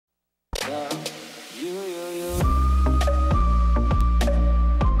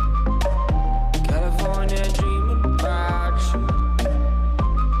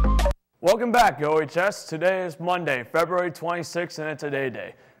Welcome back, OHS. Today is Monday, February 26th, and it's a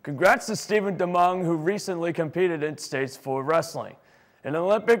day. Congrats to Stephen DeMung, who recently competed in states for wrestling. In the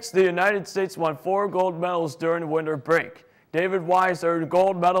Olympics, the United States won 4 gold medals during the winter break. David Wise earned a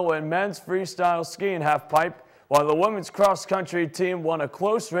gold medal in men's freestyle skiing halfpipe, while the women's cross-country team won a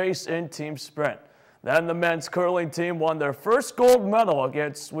close race in team sprint. Then the men's curling team won their first gold medal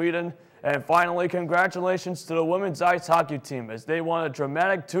against Sweden. And finally, congratulations to the women's ice hockey team as they won a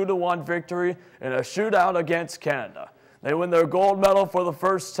dramatic 2-1 victory in a shootout against Canada. They win their gold medal for the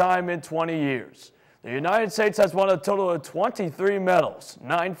first time in 20 years. The United States has won a total of 23 medals,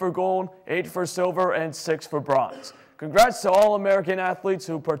 9 for gold, 8 for silver, and 6 for bronze. Congrats to all American athletes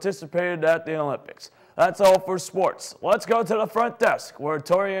who participated at the Olympics. That's all for sports. Let's go to the front desk where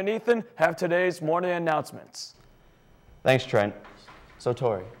Tori and Ethan have today's morning announcements. Thanks, Trent. So,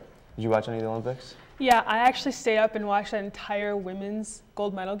 Tori, did you watch any of the Olympics? Yeah, I actually stayed up and watched that entire women's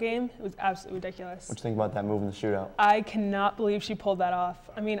gold medal game. It was absolutely ridiculous. What do you think about that move in the shootout? I cannot believe she pulled that off.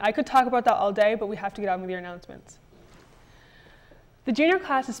 I mean, I could talk about that all day, but we have to get on with your announcements. The junior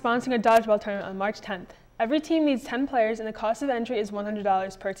class is sponsoring a dodgeball tournament on March 10th. Every team needs 10 players, and the cost of entry is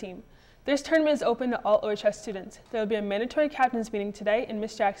 $100 per team. This tournament is open to all OHS students. There will be a mandatory captain's meeting today in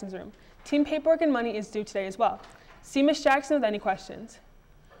Miss Jackson's room. Team paperwork and money is due today as well. See Miss Jackson with any questions.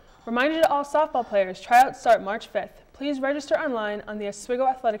 Reminder to all softball players, tryouts start March 5th. Please register online on the Oswego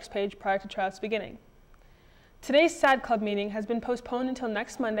Athletics page prior to tryouts beginning. Today's SAD Club meeting has been postponed until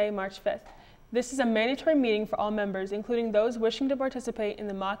next Monday, March 5th. This is a mandatory meeting for all members, including those wishing to participate in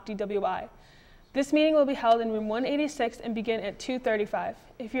the mock DWI. This meeting will be held in room 186 and begin at 2:35.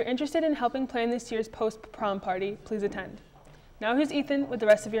 If you're interested in helping plan this year's post-prom party, please attend. Now here's Ethan with the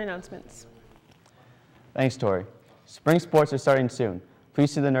rest of your announcements. Thanks, Tori. Spring sports are starting soon.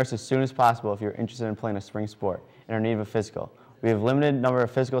 Please see the nurse as soon as possible if you're interested in playing a spring sport and are in need of a physical. We have a limited number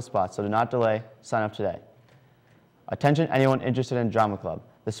of physical spots, so do not delay. Sign up today. Attention anyone interested in drama club.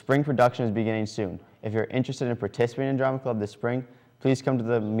 The spring production is beginning soon. If you're interested in participating in drama club this spring, please come to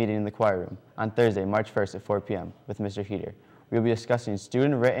the meeting in the choir room on Thursday, March 1st at 4 p.m. with Mr. Heater. We will be discussing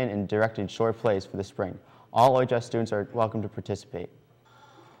student-written and directed short plays for the spring. All OHS students are welcome to participate.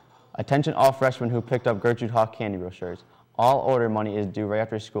 Attention all freshmen who picked up Gertrude Hawk candy brochures. All order money is due right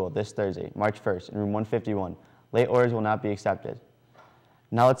after school this Thursday, March 1st, in room 151. Late orders will not be accepted.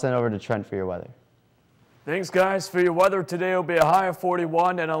 Now let's send over to Trent for your weather. Thanks, guys. For your weather today, will be a high of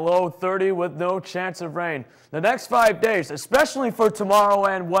 41 and a low of 30 with no chance of rain. The next 5 days, especially for tomorrow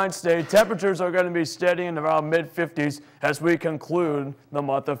and Wednesday, temperatures are going to be steady in around mid-50s as we conclude the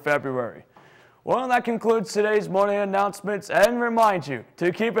month of February. Well, that concludes today's morning announcements, and remind you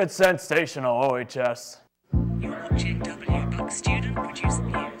to keep it sensational, OHS. You're watching W Book Student Produced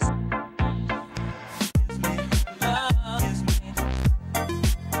News.